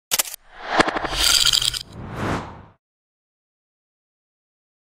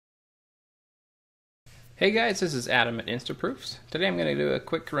Hey guys, this is Adam at Instaproofs. Today I'm going to do a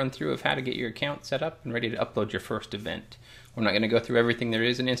quick run through of how to get your account set up and ready to upload your first event. We're not going to go through everything there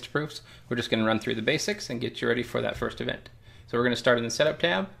is in Instaproofs. We're just going to run through the basics and get you ready for that first event. So we're going to start in the Setup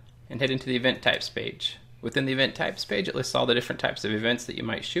tab and head into the Event Types page. Within the Event Types page, it lists all the different types of events that you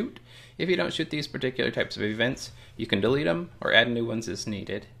might shoot. If you don't shoot these particular types of events, you can delete them or add new ones as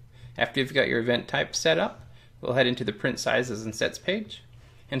needed. After you've got your event type set up, we'll head into the Print Sizes and Sets page.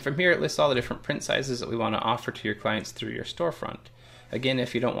 And from here it lists all the different print sizes that we want to offer to your clients through your storefront. Again,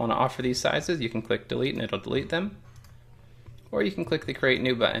 if you don't want to offer these sizes, you can click delete and it'll delete them. Or you can click the create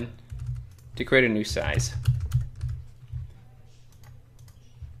new button to create a new size.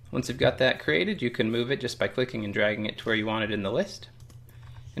 Once you've got that created, you can move it just by clicking and dragging it to where you want it in the list.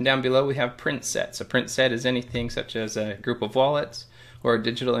 And down below we have print sets. A print set is anything such as a group of wallets or a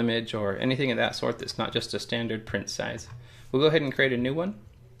digital image or anything of that sort that's not just a standard print size. We'll go ahead and create a new one.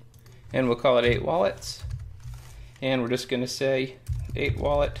 And we'll call it 8 wallets, and we're just going to say 8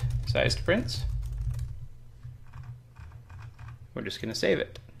 wallet sized prints. We're just going to save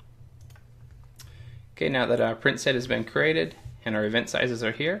it. Okay, now that our print set has been created and our event sizes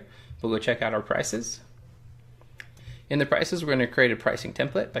are here, we'll go check out our prices. In the prices, we're going to create a pricing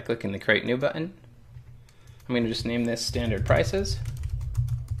template by clicking the create new button. I'm going to just name this standard prices,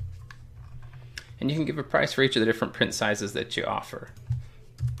 and you can give a price for each of the different print sizes that you offer.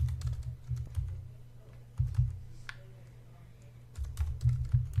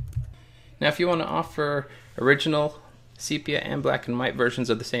 Now if you want to offer original sepia and black and white versions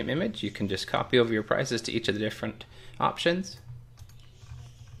of the same image, you can just copy over your prices to each of the different options,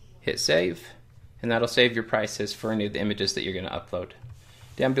 hit save, and that'll save your prices for any of the images that you're going to upload.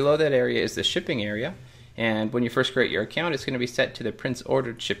 Down below that area is the shipping area, and when you first create your account it's going to be set to the prints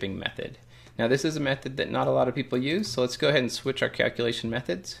ordered shipping method. Now this is a method that not a lot of people use, so let's go ahead and switch our calculation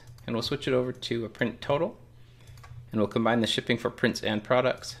methods, and we'll switch it over to a print total, and we'll combine the shipping for prints and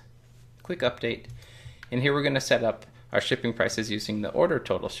products. Click update, and here we're going to set up our shipping prices using the order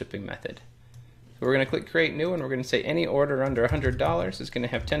total shipping method. So we're going to click create new, and we're going to say any order under $100 is going to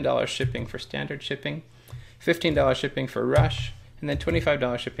have $10 shipping for standard shipping, $15 shipping for rush, and then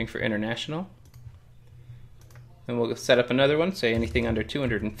 $25 shipping for international. Then we'll set up another one, say anything under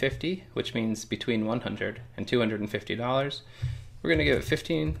 $250, which means between $100 and $250. We're going to give it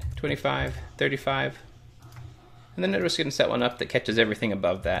 15, 25, 35. And then we're just going to set one up that catches everything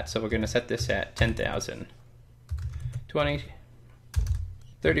above that. So we're going to set this at 10,000, 20,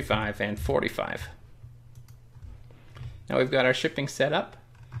 35, and 45. Now we've got our shipping set up.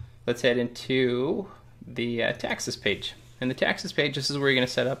 Let's head into the taxes page. In the taxes page, this is where you're going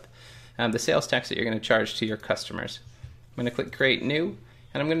to set up the sales tax that you're going to charge to your customers. I'm going to click create new,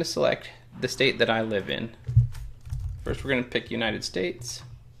 and I'm going to select the state that I live in. First we're going to pick United States.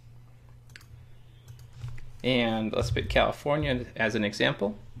 And let's pick California as an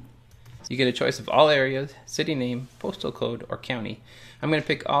example. You get a choice of all areas, city name, postal code, or county. I'm going to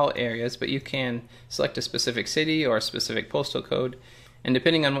pick all areas, but you can select a specific city or a specific postal code, and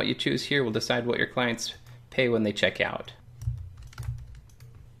depending on what you choose here will decide what your clients pay when they check out.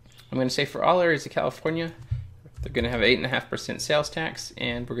 I'm going to say for all areas of California, they're going to have 8.5% sales tax,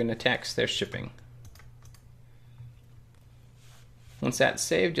 and we're going to tax their shipping. Once that's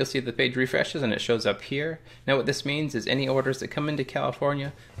saved, you'll see the page refreshes and it shows up here. Now what this means is any orders that come into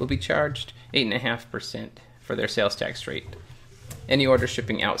California will be charged 8.5% for their sales tax rate. Any orders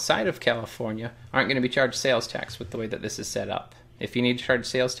shipping outside of California aren't going to be charged sales tax with the way that this is set up. If you need to charge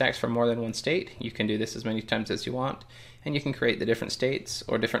sales tax for more than one state, you can do this as many times as you want, and you can create the different states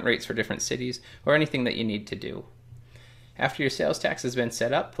or different rates for different cities or anything that you need to do. After your sales tax has been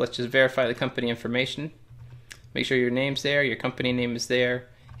set up, let's just verify the company information. Make sure your name's there, your company name is there,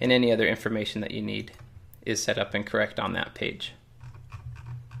 and any other information that you need is set up and correct on that page.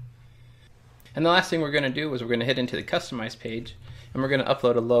 And the last thing we're going to do is we're going to head into the Customize page, and we're going to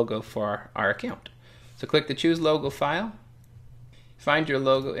upload a logo for our account. So click the Choose Logo file, find your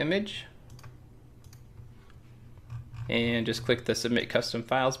logo image, and just click the Submit Custom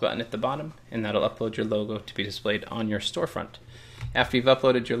Files button at the bottom, and that'll upload your logo to be displayed on your storefront. After you've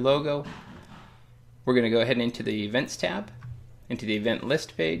uploaded your logo, we're going to go ahead and into the Events tab, into the Event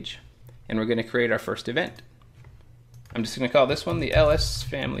List page, and we're going to create our first event. I'm just going to call this one the LS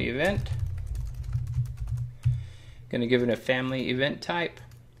Family Event. Going to give it a family event type,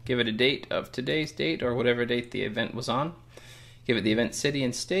 give it a date of today's date or whatever date the event was on, give it the event city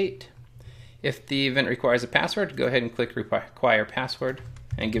and state. If the event requires a password, go ahead and click Require Password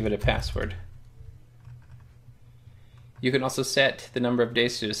and give it a password. You can also set the number of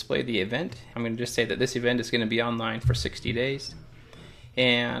days to display the event. I'm going to just say that this event is going to be online for 60 days,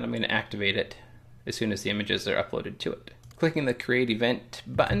 and I'm going to activate it. as soon as the images are uploaded to it. Clicking the Create Event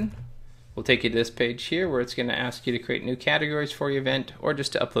button will take you to this page here where it's going to ask you to create new categories for your event or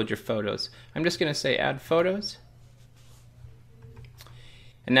just to upload your photos. I'm just going to say Add Photos.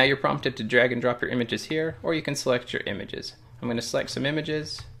 And now you're prompted to drag and drop your images here, or you can select your images. I'm going to select some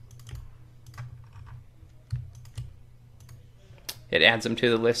images. It adds them to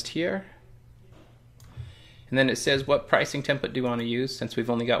the list here. And then it says what pricing template do you want to use. Since we've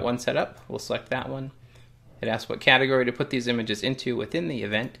only got one set up, we'll select that one. It asks what category to put these images into within the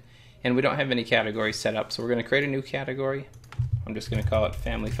event. And we don't have any categories set up, so we're going to create a new category. I'm just going to call it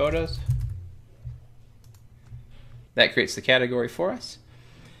Family Photos. That creates the category for us.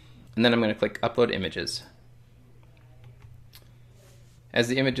 And then I'm going to click Upload Images. As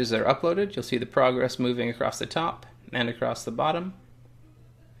the images are uploaded, you'll see the progress moving across the top and across the bottom.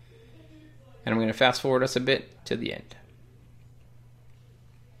 And I'm going to fast forward us a bit to the end.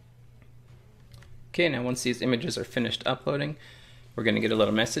 Okay, now once these images are finished uploading, we're going to get a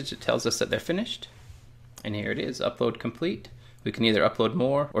little message that tells us that they're finished. And here it is, Upload Complete. We can either upload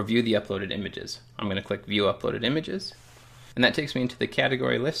more or view the uploaded images. I'm going to click View Uploaded Images. And that takes me into the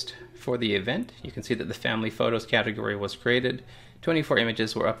category list for the event. You can see that the Family Photos category was created. 24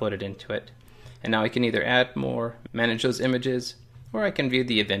 images were uploaded into it. And now I can either add more, manage those images, or I can view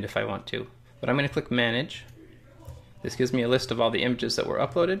the event if I want to. But I'm going to click Manage. This gives me a list of all the images that were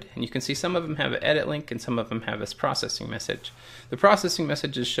uploaded, and you can see some of them have an edit link and some of them have this processing message. The processing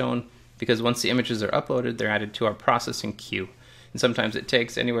message is shown because once the images are uploaded, they're added to our processing queue. And sometimes it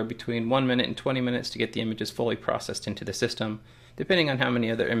takes anywhere between 1 minute and 20 minutes to get the images fully processed into the system, depending on how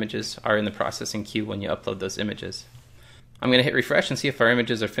many other images are in the processing queue when you upload those images. I'm going to hit refresh and see if our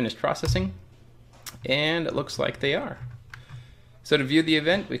images are finished processing, and it looks like they are. So to view the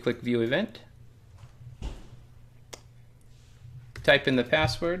event, we click View Event, type in the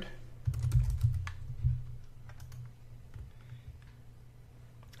password,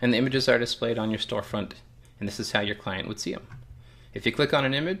 and the images are displayed on your storefront, and this is how your client would see them. If you click on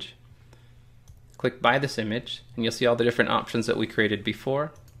an image, click Buy this image, and you'll see all the different options that we created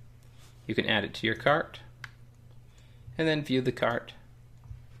before. You can add it to your cart, and then view the cart,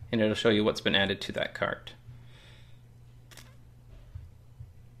 and it'll show you what's been added to that cart.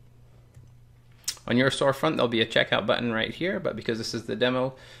 On your storefront, there'll be a checkout button right here, but because this is the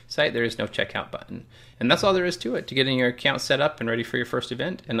demo site, there is no checkout button. And that's all there is to it, to getting your account set up and ready for your first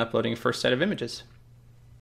event and uploading your first set of images.